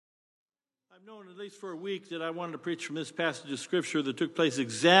I've known at least for a week that I wanted to preach from this passage of Scripture that took place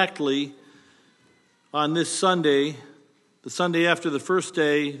exactly on this Sunday, the Sunday after the first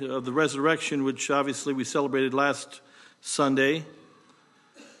day of the resurrection, which obviously we celebrated last Sunday.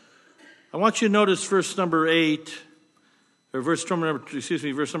 I want you to notice verse number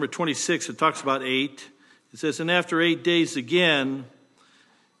 26. It talks about 8. It says, "And after 8 days again,"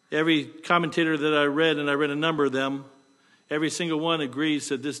 every commentator that I read, and I read a number of them, every single one agrees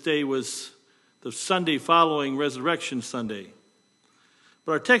that this day was the Sunday following Resurrection Sunday.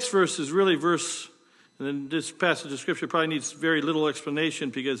 But our text verse is really and then this passage of Scripture probably needs very little explanation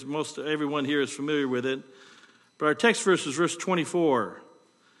because everyone here is familiar with it. But our text verse is verse 24.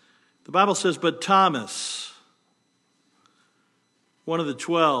 The Bible says, "But Thomas, one of the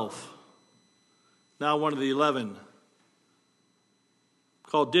 12, now one of the 11,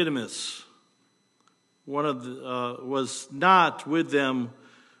 called Didymus, was not with them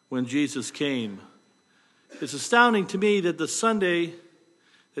when Jesus came." It's astounding to me that the Sunday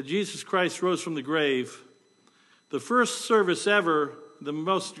that Jesus Christ rose from the grave, the first service ever, the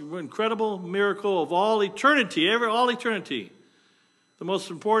most incredible miracle of all eternity, the most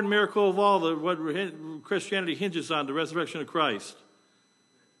important miracle of all, what Christianity hinges on, the resurrection of Christ.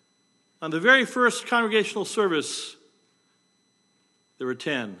 On the very first congregational service, there were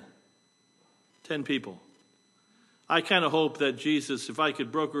 10 people. I kind of hope that Jesus, if I could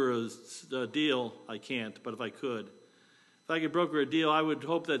broker a deal, I can't, but if I could broker a deal, I would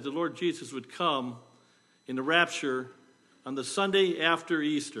hope that the Lord Jesus would come in the rapture on the Sunday after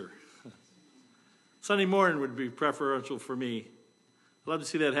Easter. Sunday morning would be preferential for me. I'd love to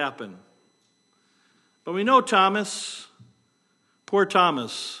see that happen. But we know Thomas, poor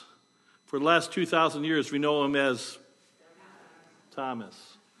Thomas. For the last 2,000 years, we know him as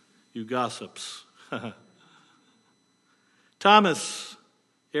Thomas, you gossips. Thomas,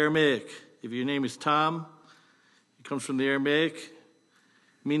 Aramaic. If your name is Tom, it comes from the Aramaic.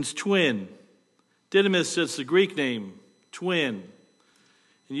 It means twin. Didymus is the Greek name, twin.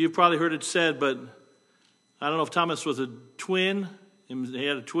 And you've probably heard it said, but I don't know if Thomas was a twin. He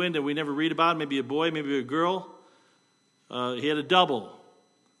had a twin that we never read about, maybe a boy, maybe a girl. He had a double.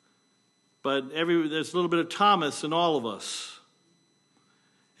 But there's a little bit of Thomas in all of us.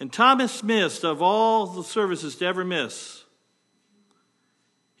 And Thomas missed, of all the services to ever miss,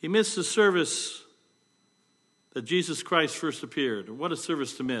 he missed the service that Jesus Christ first appeared. What a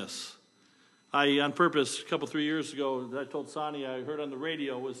service to miss. I, on purpose, a 3 years ago, I told Sonny I heard on the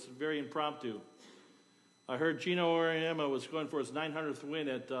radio, it was very impromptu. I heard Gino Auriemma was going for his 900th win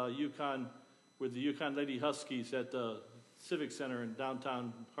at UConn with the UConn Lady Huskies at the Civic Center in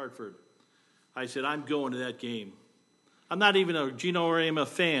downtown Hartford. I said, I'm going to that game. I'm not even a Gino Auriemma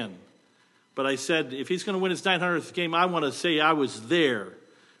fan, but I said, if he's going to win his 900th game, I want to say I was there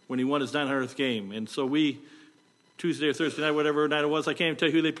when he won his 900th game. And so Tuesday or Thursday night, whatever night it was, I can't even tell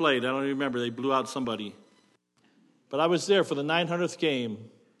you who they played. I don't even remember. They blew out somebody. But I was there for the 900th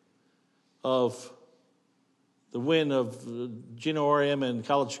game of the win of Gino Auriemma in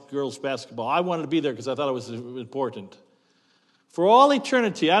college girls basketball. I wanted to be there because I thought it was important. For all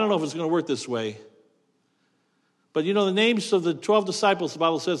eternity, I don't know if it's going to work this way, but you know, the names of the 12 disciples, the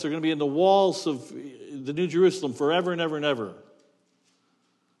Bible says, are going to be in the walls of the New Jerusalem forever and ever and ever.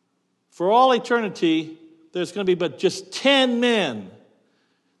 For all eternity, there's going to be but just 10 men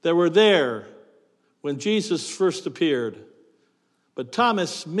that were there when Jesus first appeared. But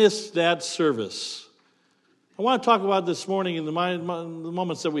Thomas missed that service. I want to talk about this morning, in the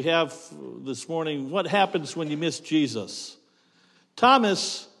moments that we have this morning, what happens when you miss Jesus.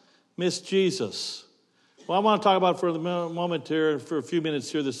 Thomas missed Jesus. Well, I want to talk about for the moment here, for a few minutes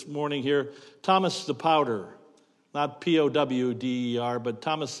here this morning here, Thomas the Powder. Not P-O-W-D-E-R, but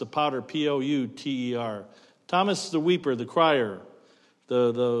Thomas the Powder, P-O-U-T-E-R. Thomas the Weeper, the crier,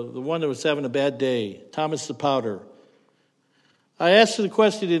 the one that was having a bad day. Thomas the Powder. I asked you the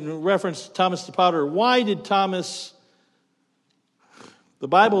question in reference to Thomas the Powder. Why did Thomas, the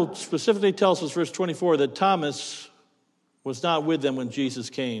Bible specifically tells us, verse 24, that Thomas was not with them when Jesus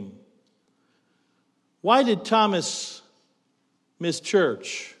came. Why did Thomas miss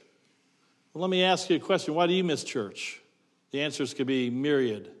church? Well, let me ask you a question. Why do you miss church? The answers could be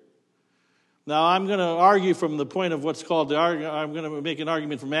myriad. Now, I'm going to argue from the point of what's called I'm going to make an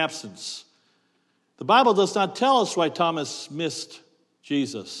argument from absence. The Bible does not tell us why Thomas missed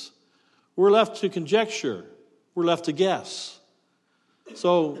Jesus. We're left to conjecture. We're left to guess.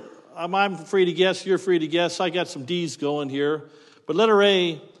 So I'm free to guess. You're free to guess. I got some D's going here. But letter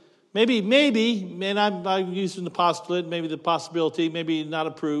A, maybe, and I'm using the postulate, maybe the possibility, maybe not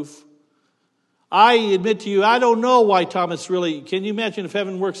a proof. I admit to you, I don't know why Thomas really, can you imagine if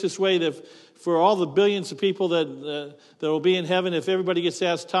heaven works this way, that for all the billions of people that will be in heaven, if everybody gets to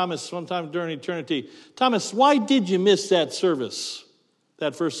ask Thomas sometime during eternity, Thomas, why did you miss that service,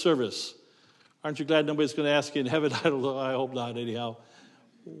 that first service? Aren't you glad nobody's going to ask you in heaven? I don't know. I hope not anyhow.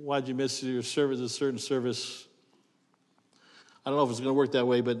 Why'd you miss your service, a certain service? I don't know if it's going to work that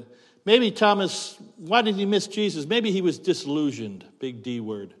way, but maybe Thomas, why did he miss Jesus? Maybe he was disillusioned, big D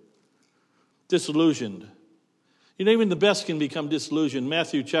word. Disillusioned. You know, even the best can become disillusioned.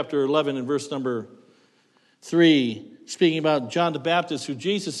 Matthew chapter 11 and verse number 3, speaking about John the Baptist, who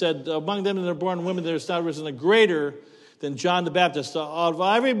Jesus said, among them that are born women, there is not risen a greater than John the Baptist. Of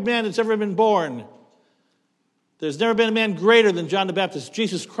every man that's ever been born, there's never been a man greater than John the Baptist.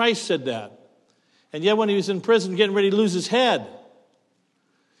 Jesus Christ said that. And yet when he was in prison getting ready to lose his head,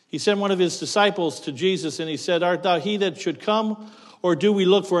 he sent one of his disciples to Jesus and he said, art thou he that should come, or do we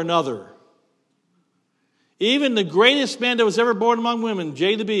look for another? Even the greatest man that was ever born among women,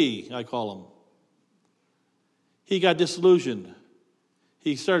 J the B, I call him, he got disillusioned.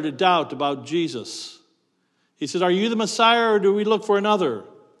 He started to doubt about Jesus. He said, are you the Messiah, or do we look for another?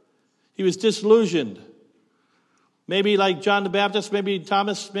 He was disillusioned. Maybe like John the Baptist, maybe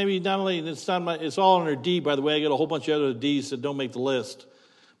Thomas, maybe not only, it's all under D, by the way. I got a whole bunch of other D's that don't make the list.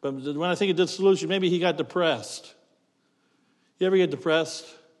 But when I think of disillusion, maybe he got depressed. You ever get depressed?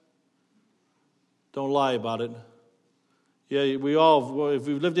 Don't lie about it. Yeah, we all, if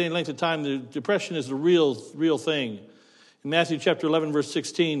we've lived any length of time, the depression is the real thing. In Matthew chapter 11, verse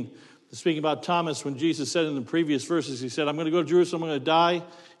 16, speaking about Thomas, when Jesus said in the previous verses, he said, I'm going to go to Jerusalem, I'm going to die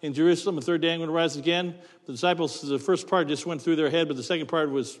in Jerusalem, the third day I'm going to rise again. The disciples, the first part just went through their head, but the second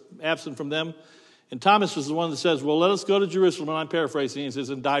part was absent from them. And Thomas was the one that says, well, let us go to Jerusalem, and I'm paraphrasing, he says,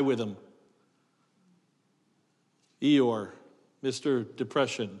 and die with him. Eeyore, Mr.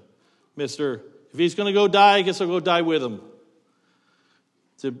 Depression, Mr. If he's going to go die, I guess I'll go die with him.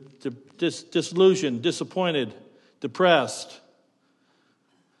 Disillusioned, disappointed, depressed.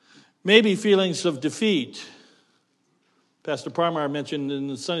 Maybe feelings of defeat. Pastor Parmar mentioned in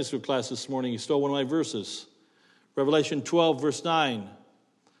the Sunday school class this morning, he stole one of my verses. Revelation 12, verse 9. The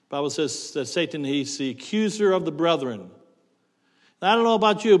Bible says that Satan, he's the accuser of the brethren. Now, I don't know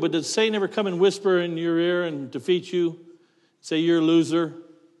about you, but did Satan ever come and whisper in your ear and defeat you? Say you're a loser.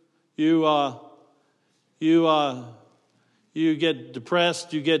 You get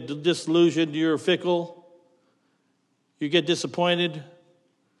depressed. You get disillusioned. You're fickle. You get disappointed.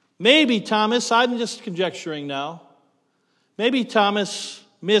 Maybe Thomas, I'm just conjecturing now, maybe Thomas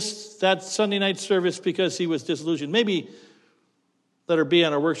missed that Sunday night service because he was disillusioned. Maybe, let her be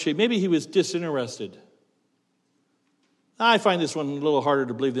on our worksheet, maybe he was disinterested. I find this one a little harder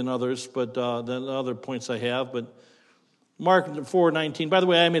to believe than others, but than other points I have. But Mark 4:19. By the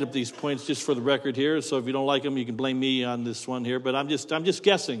way, I made up these points just for the record here, so if you don't like them, you can blame me on this one here. But I'm just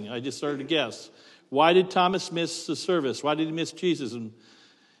guessing. I just started to guess. Why did Thomas miss the service? Why did he miss Jesus?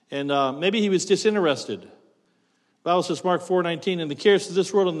 And maybe he was disinterested. The Bible says, Mark 4:19, and the cares of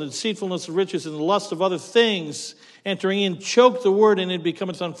this world and the deceitfulness of riches and the lust of other things entering in choke the word, and it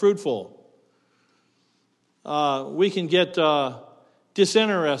becometh unfruitful. We can get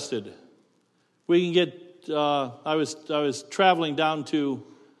disinterested. We can get. I was traveling down to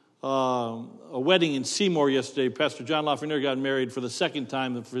a wedding in Seymour yesterday. Pastor John Lafreniere got married for the second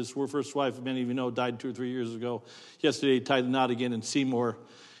time. His first wife, many of you know, died 2 or 3 years ago. Yesterday, he tied the knot again in Seymour.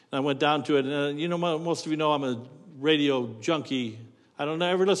 And I went down to it. And you know, most of you know I'm a radio junkie. I don't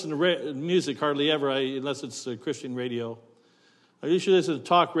ever listen to music, hardly ever, unless it's Christian radio. I usually listen to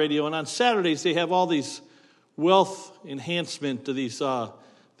talk radio. And on Saturdays, they have all these wealth enhancement to these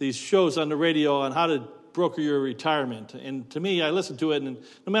shows on the radio on how to broker your retirement. And to me, I listen to it, and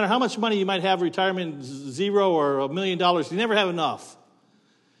no matter how much money you might have, retirement $0 or $1 million, you never have enough.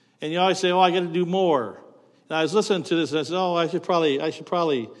 And you always say, I got to do more. And I was listening to this, and I said, I should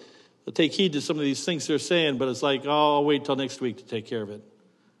probably take heed to some of these things they're saying, but it's like, I'll wait till next week to take care of it.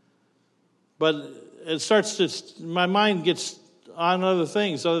 But it starts to, my mind gets on other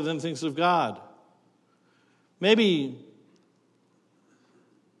things other than things of God. Maybe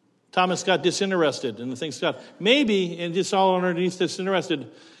Thomas got disinterested in the things of God. Maybe, and just all underneath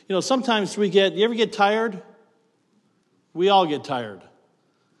disinterested, sometimes you ever get tired? We all get tired.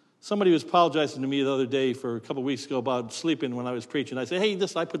 Somebody was apologizing to me the other day for a couple of weeks ago about sleeping when I was preaching. I said, hey,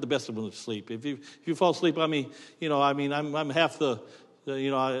 I put the best of them to sleep. If you fall asleep on me, I'm half the,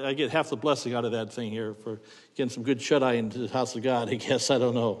 I get half the blessing out of that thing here for getting some good shut-eye into the house of God, I guess. I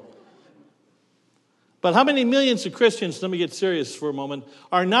don't know. But how many millions of Christians, let me get serious for a moment,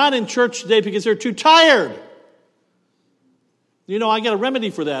 are not in church today because they're too tired? You know, I got a remedy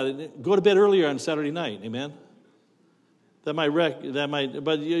for that. Go to bed earlier on Saturday night. Amen. But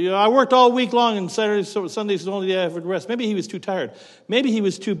I worked all week long, and Sundays was the only day I would rest. Maybe he was too tired. Maybe he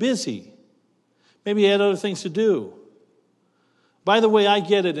was too busy. Maybe he had other things to do. By the way, I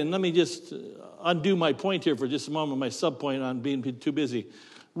get it, and let me just undo my point here for just a moment, my sub-point on being too busy.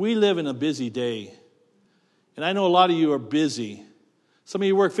 We live in a busy day, and I know a lot of you are busy. Some of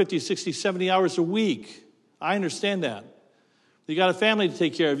you work 50, 60, 70 hours a week. I understand that. You got a family to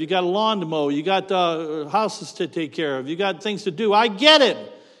take care of. You got a lawn to mow. You got houses to take care of. You got things to do. I get it.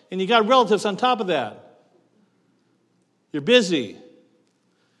 And you got relatives on top of that. You're busy.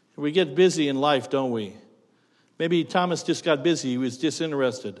 We get busy in life, don't we? Maybe Thomas just got busy. He was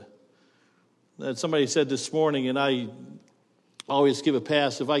disinterested. Somebody said this morning, and I always give a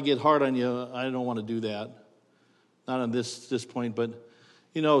pass. If I get hard on you, I don't want to do that. Not on this point, but,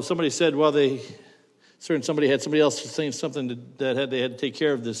 you know, somebody said, well, somebody had somebody else saying something that they had to take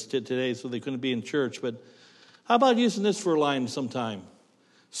care of this today, so they couldn't be in church. But how about using this for a line sometime?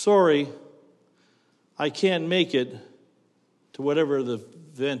 Sorry, I can't make it to whatever the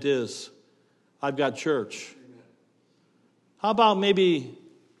event is. I've got church. How about maybe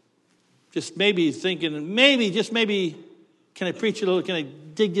thinking, just maybe, can I preach a little, can I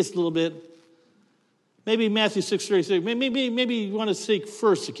dig just a little bit? Maybe Matthew 6:36, maybe you want to seek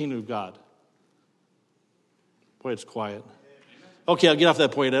first the kingdom of God. Boy, it's quiet. Okay, I'll get off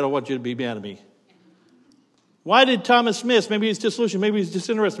that point. I don't want you to be mad at me. Why did Thomas miss? Maybe he's disillusioned. Maybe he's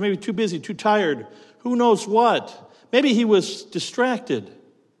disinterested. Maybe too busy, too tired. Who knows what? Maybe he was distracted.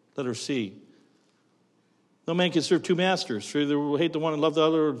 Let her see. No man can serve two masters. For either will hate the one and love the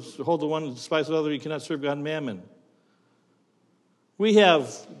other, or hold the one and despise the other. You cannot serve God and mammon. We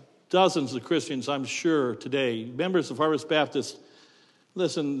have dozens of Christians, I'm sure, today, members of Harvest Baptist.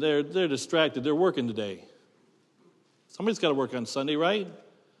 Listen, they're distracted. They're working today. Somebody's got to work on Sunday, right?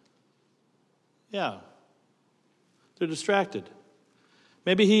 Yeah. They're distracted.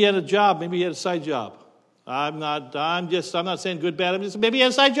 Maybe he had a job. Maybe he had a side job. I'm not saying good, bad. Maybe he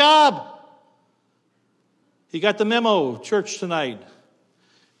had a side job. He got the memo, church tonight.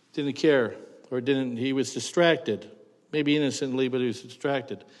 Didn't care, he was distracted. Maybe innocently, but he was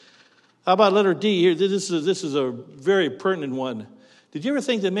distracted. How about letter D here? This is a very pertinent one. Did you ever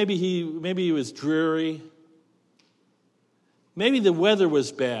think that maybe he was dreary? Maybe the weather was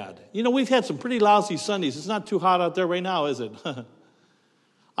bad. You know, we've had some pretty lousy Sundays. It's not too hot out there right now, is it?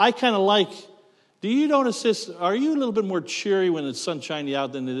 I kind of like, do you notice this? Are you a little bit more cheery when it's sunshiny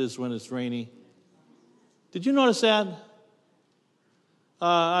out than it is when it's rainy? Did you notice that?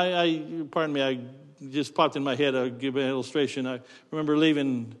 Pardon me, I just popped in my head. I'll give an illustration. I remember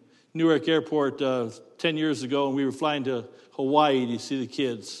leaving Newark Airport 10 years ago, and we were flying to Hawaii to see the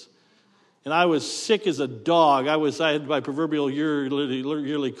kids. And I was sick as a dog. I had my proverbial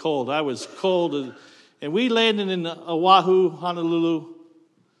yearly cold. I was cold. And we landed in Oahu, Honolulu.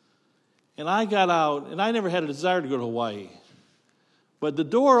 And I got out, and I never had a desire to go to Hawaii. But the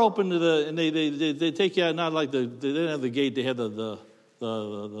door opened and they take you out, not like they didn't have the gate, they had the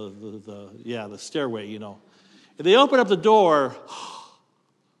stairway, you know. And they open up the door,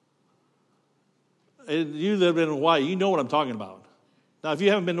 and you that have been in Hawaii, you know what I'm talking about. Now, if you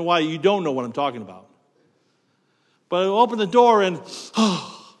haven't been to Hawaii, you don't know what I'm talking about. But I open the door and,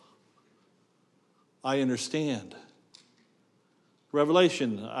 I understand.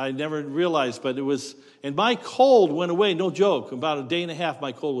 Revelation, I never realized, but it was, and my cold went away, no joke. About a day and a half,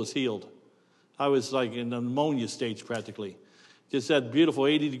 my cold was healed. I was like in a pneumonia stage practically. Just that beautiful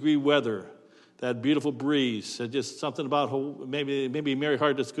 80-degree weather, that beautiful breeze, just something about, maybe a merry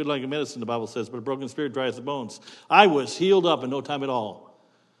heart that's good like a medicine, the Bible says, but a broken spirit dries the bones. I was healed up in no time at all.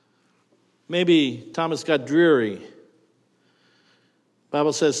 Maybe Thomas got dreary. The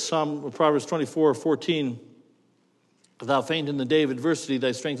Bible says, Proverbs 24:14, without fainting in the day of adversity,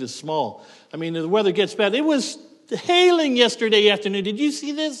 thy strength is small. I mean, the weather gets bad. It was hailing yesterday afternoon. Did you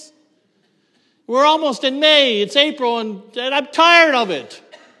see this? We're almost in May. It's April, and I'm tired of it.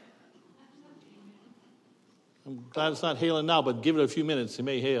 I'm glad it's not hailing now, but give it a few minutes. It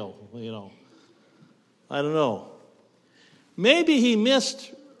may hail, you know. I don't know. Maybe he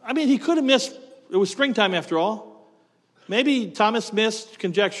could have missed. It was springtime after all. Maybe Thomas missed,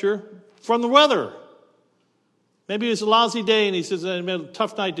 conjecture, from the weather. Maybe it was a lousy day, and he says, it's been a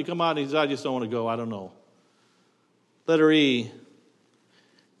tough night to come out, and he says, I just don't want to go. I don't know. Letter E.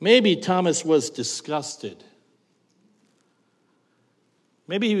 Maybe Thomas was disgusted.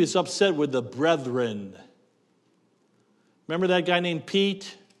 Maybe he was upset with the brethren. Remember that guy named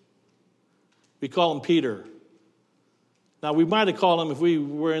Pete? We call him Peter. Now, we might have called him, if we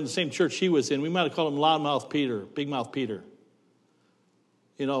were in the same church he was in, we might have called him Loudmouth Peter, Big Mouth Peter.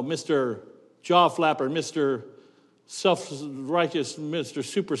 Mr. Jaw Flapper, Mr. Self-righteous, Mr.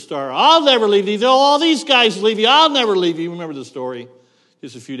 Superstar. I'll never leave you. All these guys leave you. I'll never leave you. Remember the story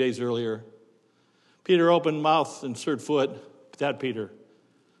just a few days earlier. Peter opened mouth and stirred foot. That Peter.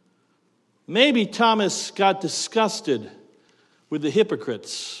 Maybe Thomas got disgusted with the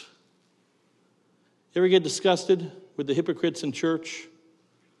hypocrites. You ever get disgusted with the hypocrites in church?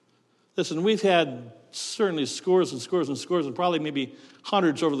 Listen, we've had certainly scores and scores and scores, and probably maybe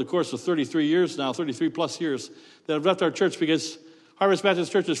hundreds over the course of 33 years now, 33 plus years, that have left our church because Harvest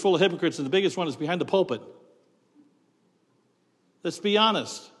Baptist Church is full of hypocrites, and the biggest one is behind the pulpit. Let's be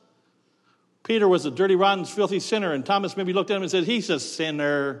honest. Peter was a dirty, rotten, filthy sinner, and Thomas maybe looked at him and said, he's a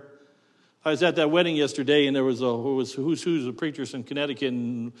sinner. I was at that wedding yesterday, and there was who's of preachers in Connecticut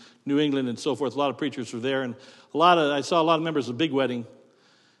and New England and so forth. A lot of preachers were there, and I saw a lot of members of the big wedding.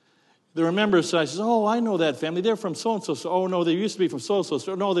 There were members, so I said, oh, I know that family. They're from so-and-so. So, oh, no, they used to be from so-and-so.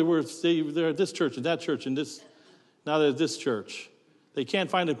 So, no, they're at this church and that church and this. Now they're at this church. They can't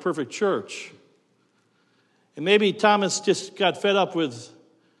find a perfect church. And maybe Thomas just got fed up with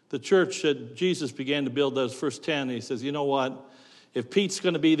the church that Jesus began to build, those first 10. And he says, you know what? If Pete's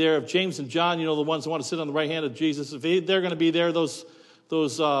going to be there, if James and John, the ones that want to sit on the right hand of Jesus, if they're going to be there, those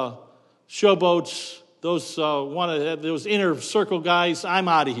showboats, those inner circle guys, I'm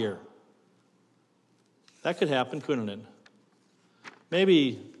out of here. That could happen, couldn't it?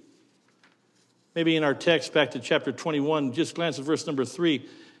 Maybe in our text back to chapter 21, just glance at verse number 3.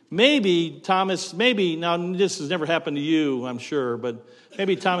 Maybe Thomas, now this has never happened to you, I'm sure, but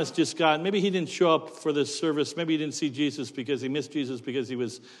maybe Thomas maybe he didn't show up for this service. Maybe he didn't see Jesus because he missed Jesus because he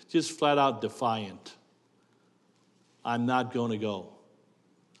was just flat out defiant. I'm not going to go.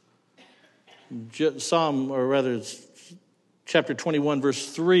 Chapter 21, verse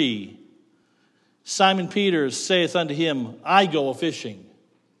 3. Simon Peter saith unto him, I go a-fishing.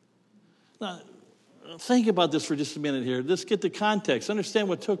 Now, think about this for just a minute here. Let's get the context. Understand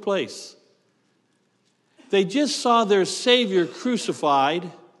what took place. They just saw their Savior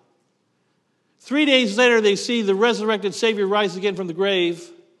crucified. 3 days later, they see the resurrected Savior rise again from the grave.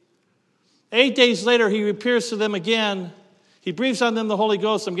 8 days later, he appears to them again. He breathes on them the Holy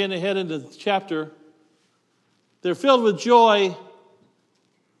Ghost. I'm getting ahead into the chapter. They're filled with joy.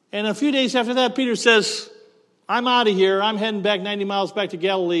 And a few days after that, Peter says, I'm out of here. I'm heading back 90 miles back to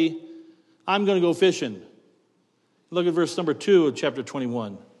Galilee. I'm going to go fishing. Look at verse number 2 of chapter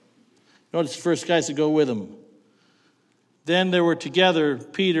 21. Notice the first guys that go with him. Then there were together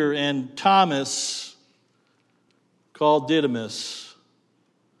Peter and Thomas, called Didymus.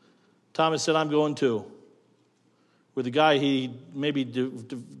 Thomas said, I'm going too. With a guy he maybe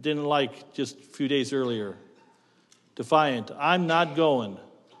didn't like just a few days earlier. Defiant. I'm not going.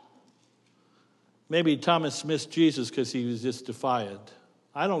 Maybe Thomas missed Jesus because he was just defiant.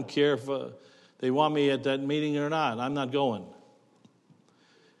 I don't care if they want me at that meeting or not. I'm not going.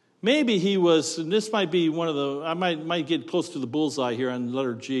 Maybe he was, and this might be one of the, I might get close to the bullseye here on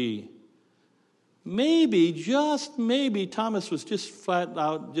letter G. Maybe, just maybe, Thomas was just flat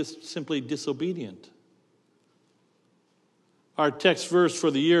out, just simply disobedient. Our text verse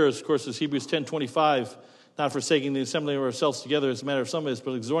for the year, of course, is Hebrews 10:25. Not forsaking the assembling of ourselves together as a matter of some of us,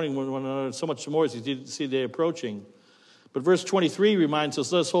 but exhorting one another so much more as you see the day approaching. But verse 23 reminds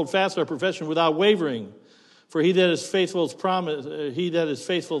us, let us hold fast our profession without wavering, for he that is faithful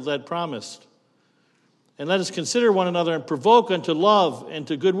that promised. And let us consider one another and provoke unto love and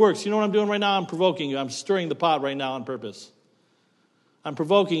to good works. You know what I'm doing right now? I'm provoking you. I'm stirring the pot right now on purpose. I'm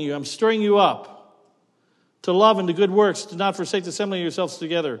provoking you. I'm stirring you up to love and to good works. Do not forsake the assembling of yourselves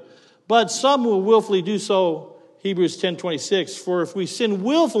together. But some will willfully do so, Hebrews 10:26. For if we sin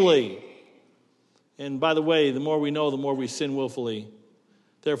willfully, and by the way, the more we know, the more we sin willfully.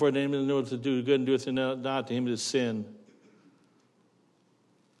 Therefore, to him that knoweth to do good and doeth not, to him it is sin.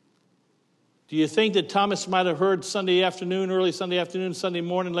 Do you think that Thomas might have heard Sunday afternoon, early Sunday afternoon, Sunday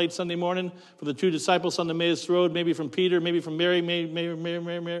morning, late Sunday morning, from the two disciples on the Emmaus Road, maybe from Peter, maybe from Mary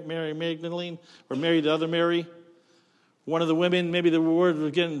Magdalene, or Mary, the other Mary? One of the women, maybe the word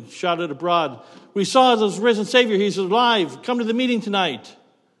was getting shouted abroad. We saw this risen Savior. He's alive. Come to the meeting tonight.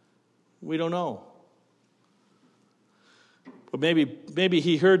 We don't know. But maybe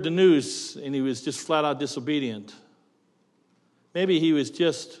he heard the news and he was just flat out disobedient. Maybe he was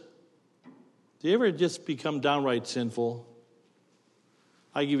just, do you ever just become downright sinful?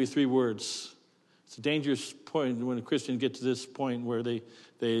 I give you 3 words. It's a dangerous point when a Christian gets to this point where they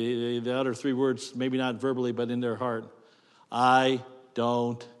utter 3 words, maybe not verbally, but in their heart. I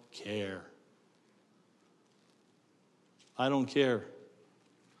don't care. I don't care.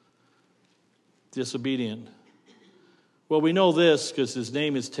 Disobedient. Well, we know this because his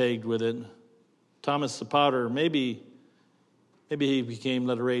name is tagged with it. Thomas the Powder, maybe he became,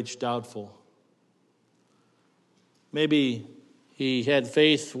 letter H, doubtful. Maybe he had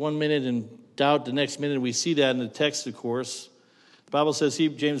faith one minute and doubt the next minute. We see that in the text, of course. The Bible says,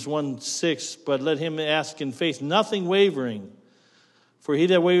 James 1:6, but let him ask in faith, nothing wavering. For he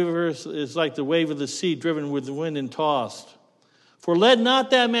that wavers is like the wave of the sea, driven with the wind and tossed. For let not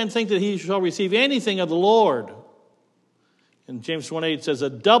that man think that he shall receive anything of the Lord. And James 1:8 says, a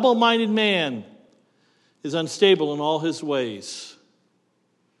double-minded man is unstable in all his ways.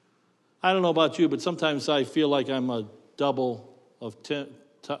 I don't know about you, but sometimes I feel like I'm a double of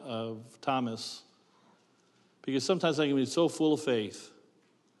Thomas. Because sometimes I can be so full of faith.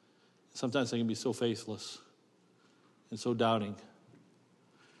 Sometimes I can be so faithless and so doubting.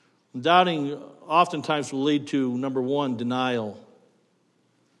 And doubting oftentimes will lead to, number one, denial.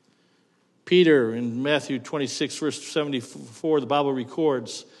 Peter, in Matthew 26, verse 74, the Bible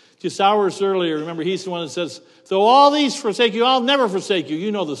records, just hours earlier, remember, he's the one that says, though all these forsake you, I'll never forsake you.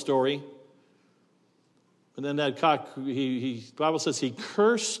 You know the story. And then that cock, the Bible says he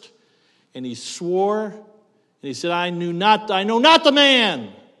cursed and he swore and he said, I know not the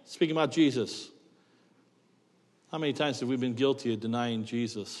man. Speaking about Jesus. How many times have we been guilty of denying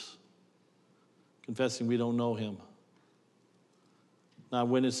Jesus? Confessing we don't know him. Not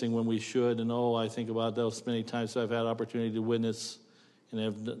witnessing when we should. And I think about those many times I've had opportunity to witness and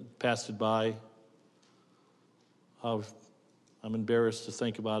have passed it by. I'm embarrassed to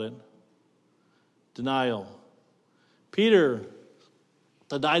think about it. Denial. Peter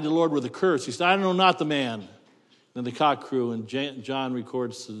denied the Lord with a curse. He said, I know not the man. Then the cock crew, and John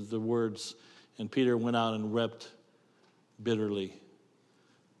records the words, and Peter went out and wept bitterly.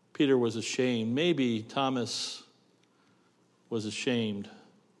 Peter was ashamed. Maybe Thomas was ashamed.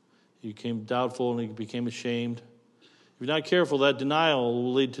 He became doubtful and he became ashamed. If you're not careful, that denial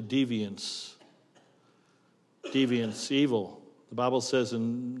will lead to deviance. Deviance, evil. The Bible says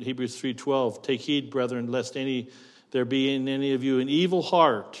in Hebrews 3:12, take heed, brethren, lest there be in any of you an evil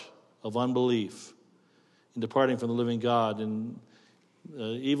heart of unbelief in departing from the living God. And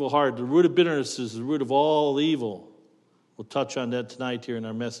evil heart, the root of bitterness is the root of all evil. We'll touch on that tonight here in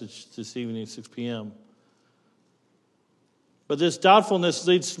our message this evening at 6 p.m. But this doubtfulness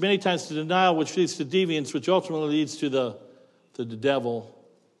leads many times to denial, which leads to deviance, which ultimately leads to the devil.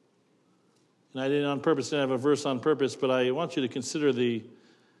 And I didn't have a verse on purpose, but I want you to consider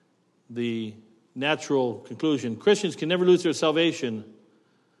the natural conclusion. Christians can never lose their salvation.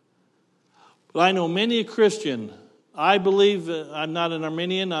 But I know many a Christian. I believe I'm not an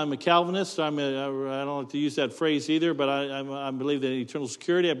Arminian. I'm a Calvinist. I don't like to use that phrase either, but I believe that eternal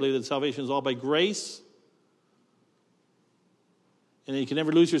security. I believe that salvation is all by grace. And you can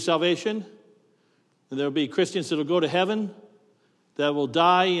never lose your salvation. And there will be Christians that will go to heaven that will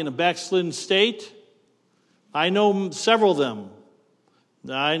die in a backslidden state. I know several of them.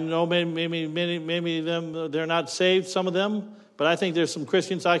 I know maybe of them, they're not saved, some of them. But I think there's some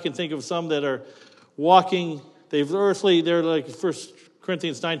Christians, I can think of some that are walking, they're like 1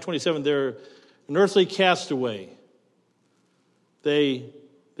 Corinthians 9:27, they're an earthly castaway. They've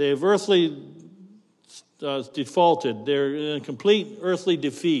earthly defaulted. They're in a complete earthly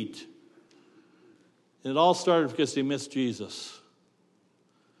defeat. And it all started because they missed Jesus.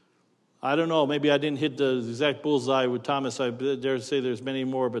 I don't know, maybe I didn't hit the exact bullseye with Thomas. I dare say there's many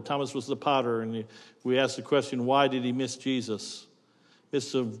more, but Thomas was the potter, and we asked the question, why did he miss Jesus?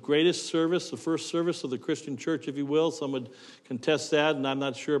 It's the greatest service, the first service of the Christian church, if you will. Some would contest that, and I'm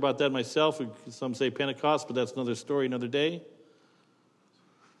not sure about that myself. Some say Pentecost, but that's another story, another day.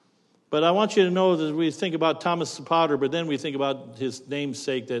 But I want you to know that we think about Thomas the Potter, but then we think about his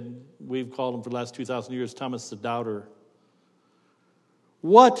namesake that we've called him for the last 2,000 years, Thomas the Doubter.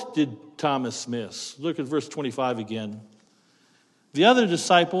 What did Thomas miss? Look at verse 25 again. The other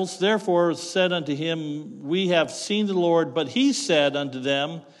disciples therefore said unto him, we have seen the Lord. But he said unto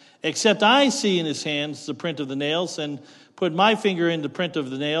them, except I see in his hands the print of the nails, and put my finger in the print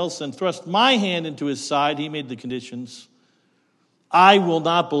of the nails, and thrust my hand into his side, he made the conditions, I will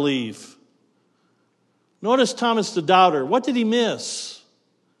not believe. Notice Thomas the Doubter. What did he miss?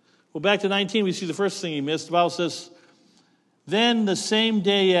 Well, back to 19, we see the first thing he missed. The Bible says, then the same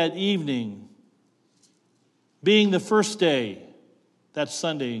day at evening, being the first day, that's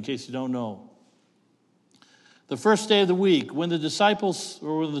Sunday in case you don't know, the first day of the week, when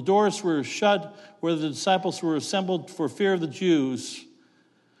the doors were shut, where the disciples were assembled for fear of the Jews,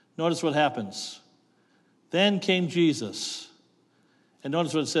 notice what happens. Then came Jesus. And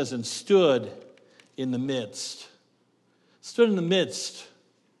notice what it says, and stood in the midst. Stood in the midst.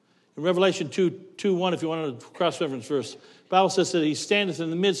 In Revelation 2:1, if you want to cross-reference verse, the Bible says that he standeth in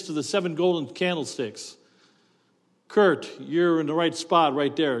the midst of the 7 golden candlesticks. Kurt, you're in the right spot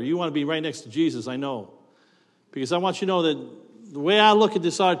right there. You want to be right next to Jesus, I know. Because I want you to know that the way I look at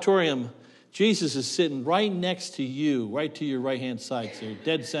this auditorium, Jesus is sitting right next to you, right to your right-hand side, so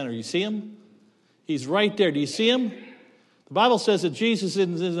dead center. You see him? He's right there. Do you see him? The Bible says that Jesus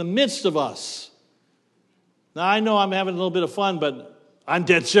is in the midst of us. Now, I know I'm having a little bit of fun, but I'm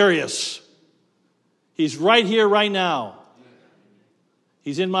dead serious. He's right here, right now.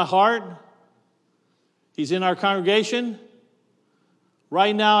 He's in my heart. He's in our congregation.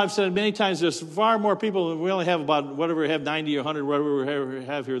 Right now, I've said it many times, there's far more people. We only have about, whatever we have, 90 or 100, whatever we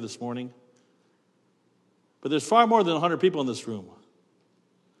have here this morning. But there's far more than 100 people in this room.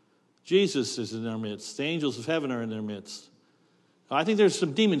 Jesus is in our midst. The angels of heaven are in their midst. I think there's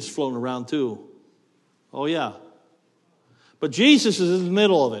some demons floating around too. Oh, yeah. But Jesus is in the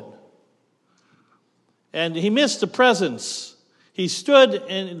middle of it. And he missed the presence. He stood,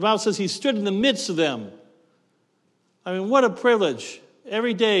 and the Bible says he stood in the midst of them. I mean, what a privilege.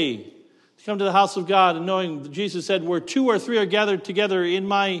 Every day to come to the house of God and knowing that Jesus said, where 2 or 3 are gathered together in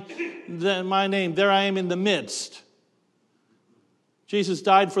my name, there I am in the midst. Jesus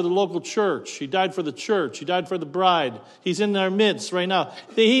died for the local church. He died for the church. He died for the bride. He's in our midst right now.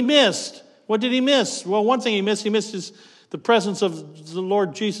 He missed. What did he miss? Well, one thing he missed the presence of the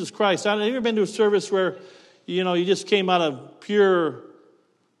Lord Jesus Christ. Have you ever been to a service where, you just came out of pure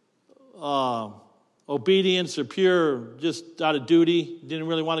obedience or pure just out of duty, didn't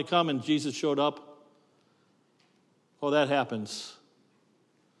really want to come, and Jesus showed up? Oh, that happens.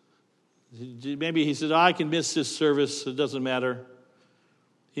 Maybe he said, I can miss this service. It doesn't matter.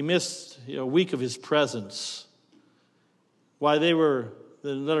 He missed a week of his presence. Why they were, the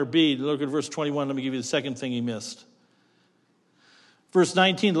letter B, look at verse 21. Let me give you the second thing he missed. Verse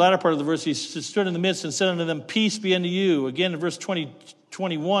 19, the latter part of the verse, he stood in the midst and said unto them, peace be unto you. Again, in verse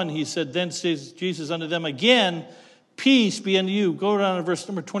 21, he said, then says Jesus unto them again, peace be unto you. Go down to verse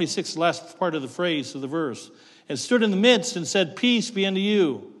number 26, the last part of the phrase of the verse. And stood in the midst and said, peace be unto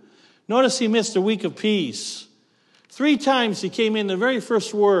you. Notice he missed a week of peace. 3 times he came in the very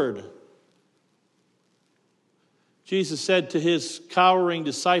first word. Jesus said to his cowering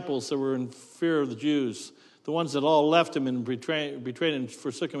disciples that were in fear of the Jews, the ones that all left him and betrayed and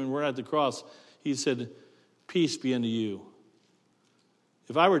forsook him and were at the cross, he said, peace be unto you.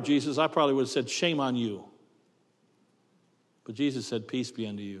 If I were Jesus, I probably would have said, shame on you. But Jesus said, peace be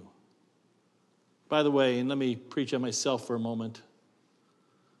unto you. By the way, and let me preach on myself for a moment.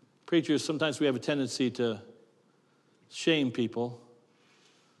 Preachers, sometimes we have a tendency to shame people.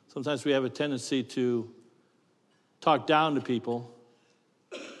 Sometimes we have a tendency to talk down to people.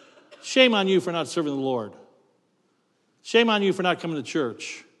 Shame on you for not serving the Lord. Shame on you for not coming to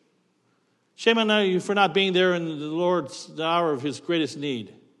church. Shame on you for not being there in the Lord's hour of his greatest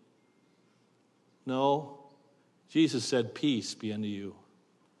need. No, Jesus said, peace be unto you.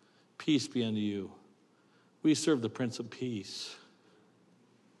 Peace be unto you. We serve the Prince of Peace.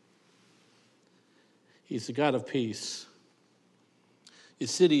 He's the God of peace.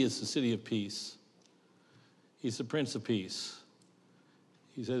 His city is the city of peace. He's the Prince of Peace.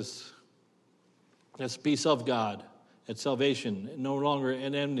 He says, that's peace of God. That's salvation. No longer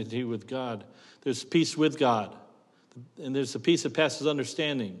an enmity with God. There's peace with God. And there's the peace that passes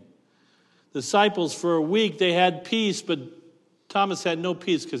understanding. The disciples, for a week, they had peace, but Thomas had no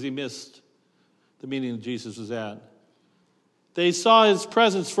peace because he missed the meeting that Jesus was at. They saw his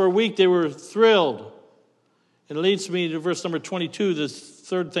presence for a week. They were thrilled. And it leads me to verse number 22, this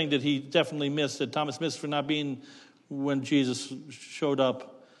third thing that he definitely missed, that Thomas missed for not being when Jesus showed up.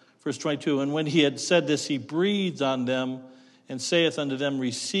 Verse 22, and when he had said this, he breathed on them and saith unto them,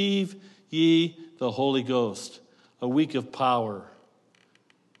 receive ye the Holy Ghost, a week of power.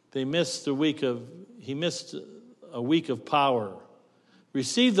 He missed a week of power.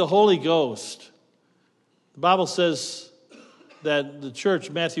 Receive the Holy Ghost. The Bible says that the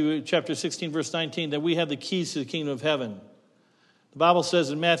church, Matthew chapter 16, verse 19, that we have the keys to the kingdom of heaven. The Bible says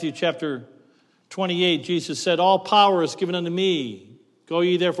in Matthew chapter 28, Jesus said, all power is given unto me. Go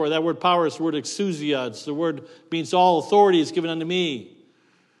ye therefore. That word power is the word exousia. It's the word means all authority is given unto me.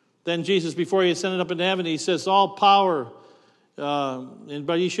 Then Jesus, before he ascended up into heaven, he says, all power,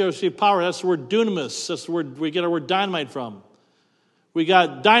 but ye shall receive power. That's the word dunamis. That's the word we get our word dynamite from. We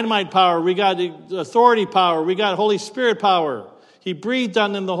got dynamite power. We got authority power. We got Holy Spirit power. He breathed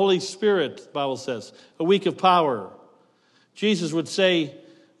on them the Holy Spirit, the Bible says, a week of power. Jesus would say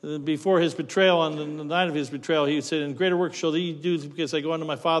before his betrayal, on the night of his betrayal, he said, in greater work shall ye do because I go unto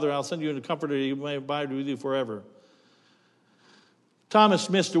my Father, and I'll send you a comforter, he may abide with you forever. Thomas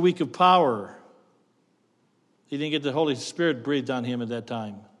missed a week of power. He didn't get the Holy Spirit breathed on him at that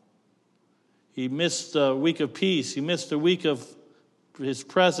time. He missed a week of peace. He missed a week of his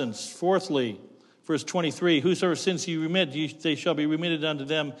presence. Fourthly, verse 23, whosoever sins ye remit, they shall be remitted unto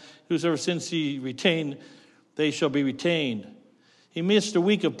them. Whosoever sins ye retain, they shall be retained. He missed a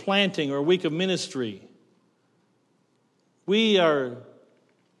week of planting or a week of ministry. Somebody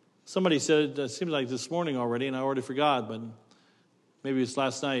said, it seems like this morning already, and I already forgot, but maybe it's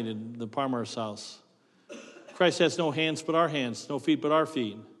last night in the Parmar's house. Christ has no hands but our hands, no feet but our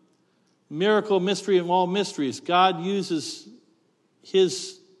feet. Miracle, mystery of all mysteries. God uses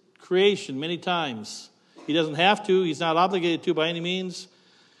his creation many times. He doesn't have to. He's not obligated to by any means.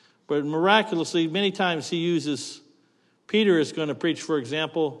 But miraculously, many times he uses. Peter is going to preach, for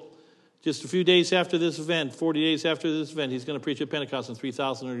example, just a few days after this event, 40 days after this event, he's going to preach at Pentecost and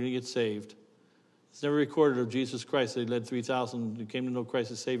 3,000 are going to get saved. It's never recorded of Jesus Christ that he led 3,000 who came to know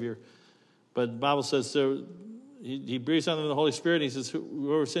Christ as Savior. But the Bible says he breathes on them the Holy Spirit. And he says,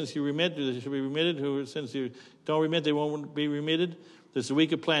 whoever sins you remit, they shall be remitted. Whoever sins you don't remit, they won't be remitted. There's a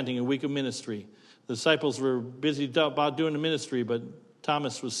week of planting, a week of ministry. The disciples were busy about doing the ministry, but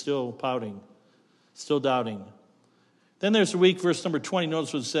Thomas was still pouting, still doubting. Then there's a week, verse number 20.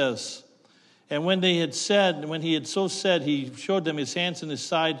 Notice what it says. And when he had so said, he showed them his hands and his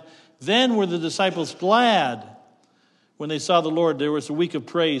side. Then were the disciples glad when they saw the Lord. There was a week of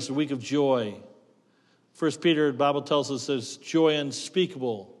praise, a week of joy. 1 Peter, the Bible tells us there's joy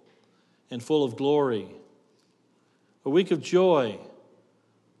unspeakable and full of glory. A week of joy.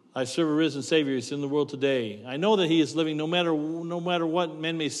 I serve a risen Savior. He's in the world today. I know that he is living no matter what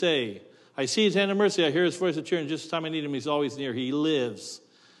men may say. I see his hand of mercy. I hear his voice of cheer. And just the time I need him, he's always near. He lives.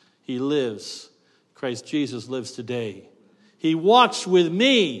 He lives. Christ Jesus lives today. He walks with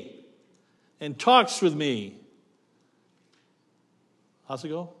me and talks with me. How's it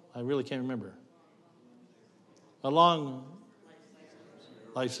go? I really can't remember. Along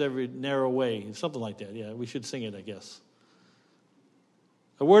life's every narrow way. Something like that. Yeah, we should sing it, I guess.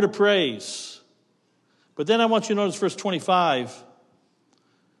 A word of praise. But then I want you to notice verse 25.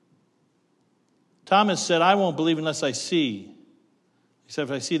 Thomas said, I won't believe unless I see.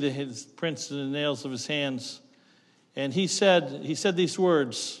 Except I see his prints in the nails of his hands. And he said these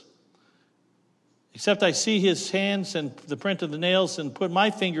words. Except I see his hands and the print of the nails and put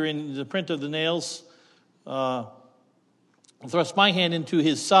my finger in the print of the nails, thrust my hand into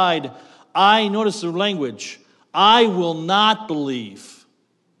his side, notice the language, I will not believe.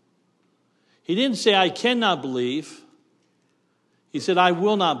 He didn't say I cannot believe. He said I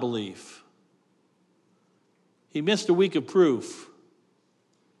will not believe. He missed a week of proof.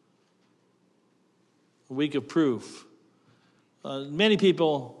 A week of proof. Many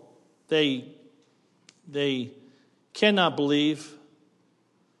people, they cannot believe.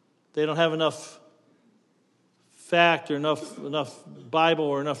 They don't have enough fact or enough Bible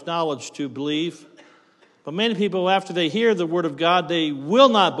or enough knowledge to believe. But many people, after they hear the word of God, they will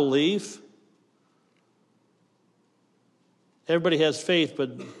not believe. Everybody has faith,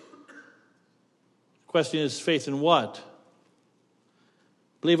 but the question is faith in what?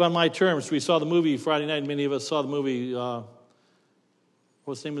 Believe on my terms. We saw the movie Friday night. Many of us saw the movie.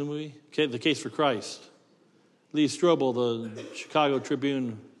 What's the name of the movie? The Case for Christ. Lee Strobel, the Chicago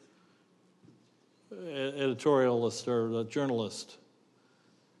Tribune editorialist or journalist.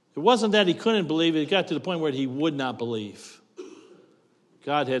 It wasn't that he couldn't believe. It got to the point where he would not believe.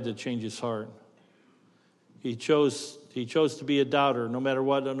 God had to change his heart. He chose to be a doubter, no matter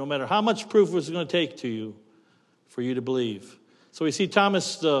what, no matter how much proof it was going to take to you for you to believe. So we see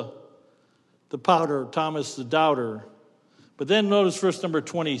Thomas the pouter, Thomas the doubter. But then notice verse number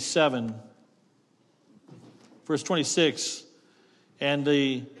 27, verse 26. And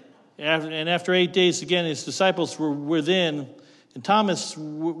after 8 days again, his disciples were within, and Thomas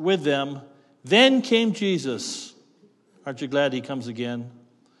with them. Then came Jesus. Aren't you glad he comes again?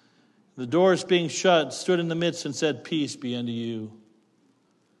 The doors being shut, stood in the midst and said, Peace be unto you.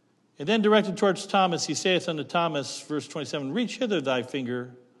 And then directed towards Thomas, he saith unto Thomas, verse 27, Reach hither thy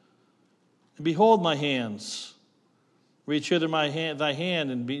finger, and behold my hands. Reach hither thy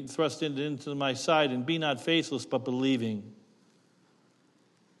hand, and be thrust into my side, and be not faithless, but believing.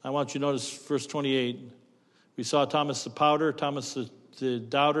 I want you to notice verse 28. We saw Thomas the pouter, Thomas the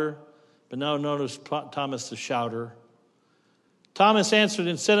doubter, but now notice Thomas the shouter. Thomas answered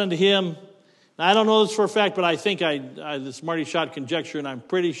and said unto him, now I don't know this for a fact, but I think this Marty Shott conjecture, and I'm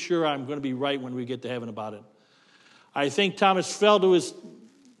pretty sure I'm going to be right when we get to heaven about it. I think Thomas fell to his,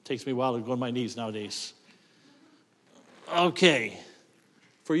 takes me a while to go on my knees nowadays. Okay.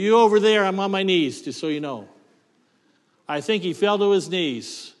 For you over there, I'm on my knees, just so you know. I think he fell to his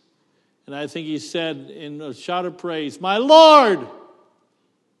knees. And I think he said in a shout of praise, "My Lord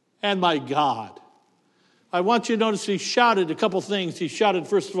and my God." I want you to notice he shouted a couple things. He shouted,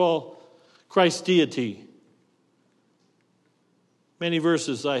 first of all, Christ's deity. Many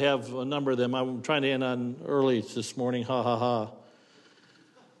verses, I have a number of them. I'm trying to end on early this morning. Ha, ha, ha.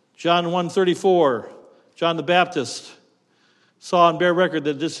 John 1:34, John the Baptist saw and bear record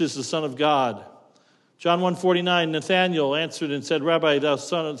that this is the Son of God. John 1:49, Nathanael answered and said, "Rabbi, thou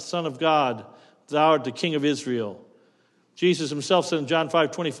son of God, thou art the King of Israel." Jesus himself said in John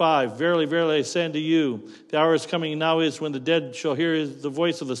 5:25, "Verily, verily, I say unto you, the hour is coming, and now is, when the dead shall hear the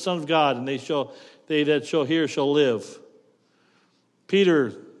voice of the Son of God, and they that shall hear shall live."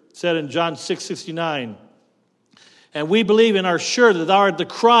 Peter said in John 6:69, "And we believe and are sure that thou art the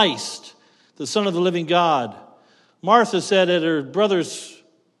Christ, the Son of the living God." Martha said at her brother's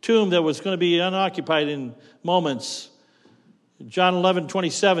tomb that was going to be unoccupied in moments, John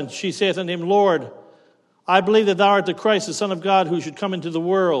 11:27, she saith unto him, "Lord, I believe that thou art the Christ, the Son of God, who should come into the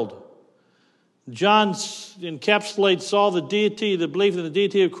world." John encapsulates all the deity, the belief in the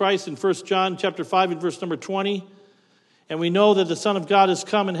deity of Christ in 1 John chapter 5 and verse number 20. "And we know that the Son of God is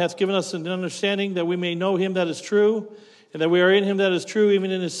come and hath given us an understanding that we may know him that is true, and that we are in him that is true,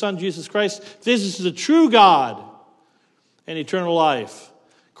 even in his Son, Jesus Christ. This is the true God and eternal life."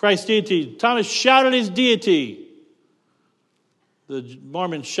 Christ's deity. Thomas shouted his deity. The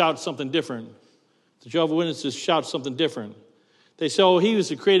Mormons shout something different. The Jehovah's Witnesses shout something different. They say, "Oh, he was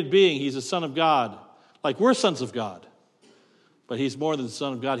a created being. He's a son of God." Like we're sons of God. But he's more than the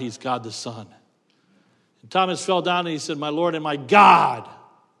Son of God. He's God the Son. And Thomas fell down and he said, "My Lord and my God."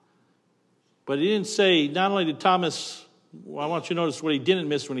 But he didn't say, not only did Thomas, I want you to notice what he didn't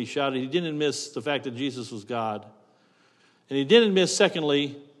miss when he shouted. He didn't miss the fact that Jesus was God. And he didn't miss,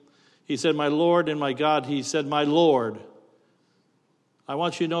 secondly, he said, "My Lord and my God." He said, "My Lord." I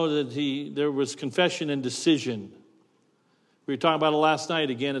want you to know that there was confession and decision. We were talking about it last night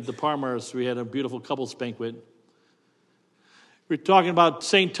again at the Parmars. We had a beautiful couples banquet. We were talking about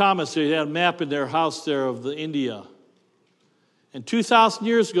St. Thomas. They had a map in their house there of India. And 2,000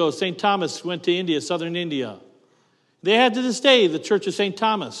 years ago, St. Thomas went to India, southern India. They had to this day the Church of St.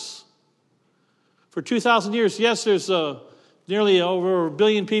 Thomas. For 2,000 years, yes, there's nearly over 1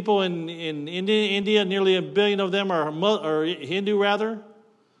 billion people in India. Nearly 1 billion of them are Hindu, rather.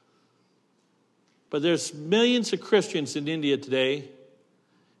 But there's millions of Christians in India today.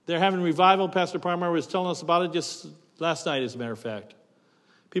 They're having revival. Pastor Parmar was telling us about it just last night, as a matter of fact.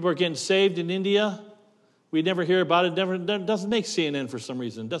 People are getting saved in India. We never hear about it. It doesn't make CNN for some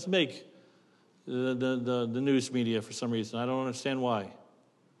reason. It doesn't make the news media for some reason. I don't understand why.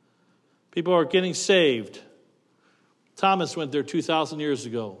 People are getting saved. Thomas went there 2,000 years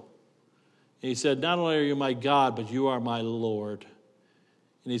ago. And he said, "Not only are you my God, but you are my Lord."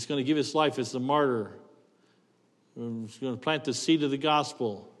 And he's going to give his life as the martyr. He's going to plant the seed of the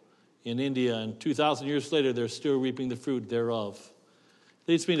gospel in India. And 2,000 years later, they're still reaping the fruit thereof.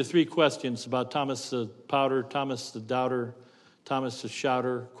 Leads me to 3 questions about Thomas the Pouter, Thomas the Doubter, Thomas the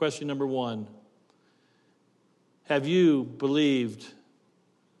Shouter. Question number 1. Have you believed?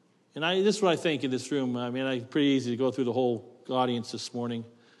 And this is what I think in this room. I mean, it's pretty easy to go through the whole audience this morning.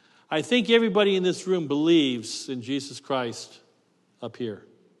 I think everybody in this room believes in Jesus Christ up here.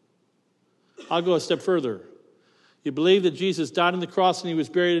 I'll go a step further. You believe that Jesus died on the cross and he was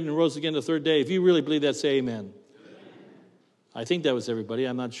buried and rose again the 3rd day. If you really believe that, say amen. I think that was everybody.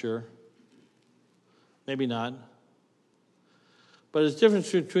 I'm not sure. Maybe not. But there's a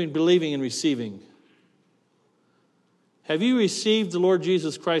difference between believing and receiving. Have you received the Lord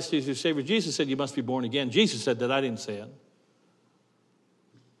Jesus Christ as your Savior? Jesus said you must be born again. Jesus said that. I didn't say it.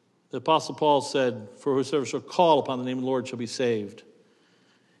 The Apostle Paul said, "For whosoever shall call upon the name of the Lord shall be saved."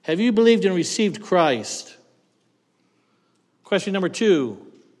 Have you believed and received Christ? Question number 2.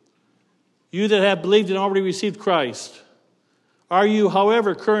 You that have believed and already received Christ, are you,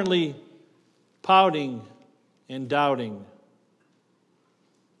 however, currently pouting and doubting?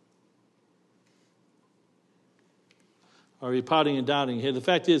 Are you pouting and doubting? Hey, the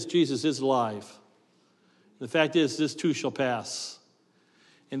fact is, Jesus is alive. The fact is, this too shall pass.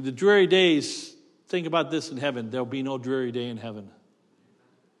 In the dreary days, think about this in heaven. There'll be no dreary day in heaven.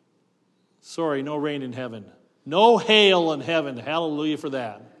 Sorry, no rain in heaven. No hail in heaven. Hallelujah for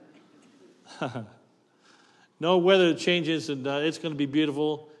that. No weather changes, and it's going to be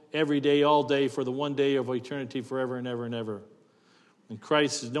beautiful every day, all day, for the one day of eternity, forever and ever and ever. And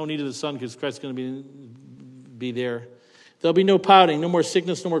Christ, there's no need of the sun because Christ is going to be there. There'll be no pouting, no more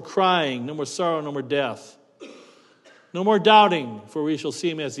sickness, no more crying, no more sorrow, no more death. No more doubting, for we shall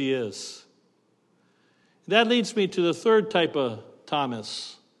see him as he is. That leads me to the third type of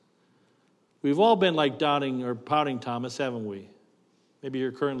Thomas. We've all been like doubting or pouting Thomas, haven't we? Maybe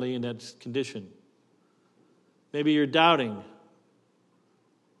you're currently in that condition. Maybe you're doubting,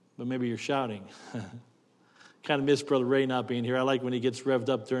 but maybe you're shouting. Kind of miss Brother Ray not being here. I like when he gets revved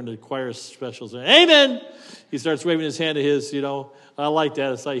up during the choir specials. Amen! He starts waving his hand to his, I like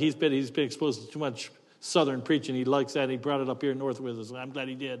that. It's like he's been exposed to too much Southern preaching. He likes that, and he brought it up here north with us. I'm glad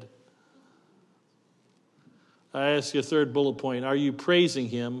he did. I ask you a third bullet point. Are you praising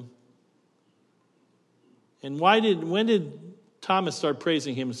him? And when did Thomas start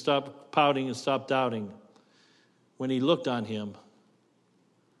praising him and stop pouting and stop doubting? When he looked on him.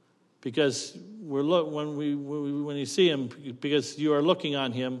 Because when you see him, because you are looking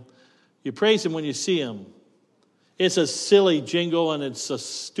on him, you praise him when you see him. It's a silly jingle and it's a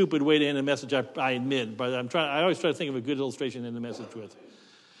stupid way to end a message, I admit. But I always try to think of a good illustration to end the message with.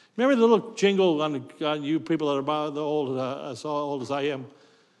 Remember the little jingle on you people that are about as old as I am?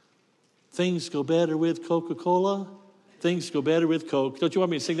 Things go better with Coca-Cola. Things go better with Coke. Don't you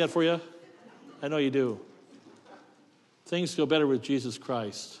want me to sing that for you? I know you do. Things go better with Jesus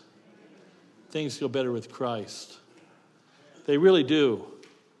Christ. Things go better with Christ. They really do.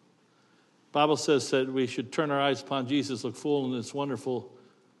 The Bible says that we should turn our eyes upon Jesus, look full in his wonderful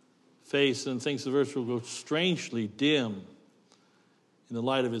face, and things of earth will go strangely dim in the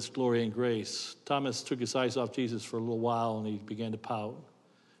light of his glory and grace. Thomas took his eyes off Jesus for a little while, and he began to pout,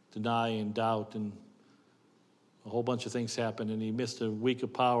 deny, and doubt, and a whole bunch of things happened, and he missed a week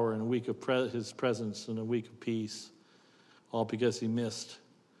of power and a week of his presence and a week of peace, all because he missed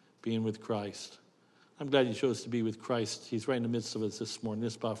being with Christ. I'm glad you chose to be with Christ. He's right in the midst of us this morning.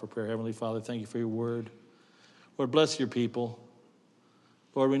 Let's bow for prayer. Heavenly Father, thank you for your word. Lord, bless your people.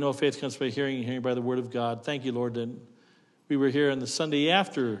 Lord, we know faith comes by hearing and hearing by the word of God. Thank you, Lord, that we were here on the Sunday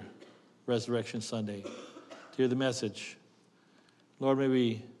after Resurrection Sunday to hear the message. Lord, may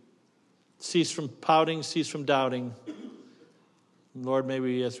we cease from pouting, cease from doubting. Lord, may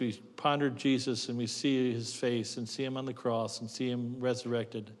we, as we ponder Jesus and we see his face and see him on the cross and see him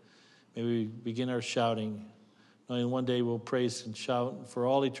resurrected, may we begin our shouting, knowing one day we'll praise and shout for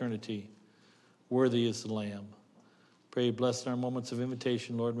all eternity. Worthy is the Lamb. Pray, bless in our moments of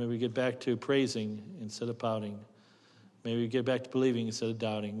invitation, Lord. May we get back to praising instead of pouting. May we get back to believing instead of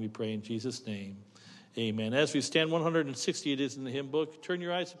doubting. We pray in Jesus' name. Amen. As we stand 160, it is in the hymn book. Turn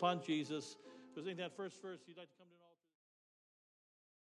your eyes upon Jesus. If there's anything that first verse you'd like to come to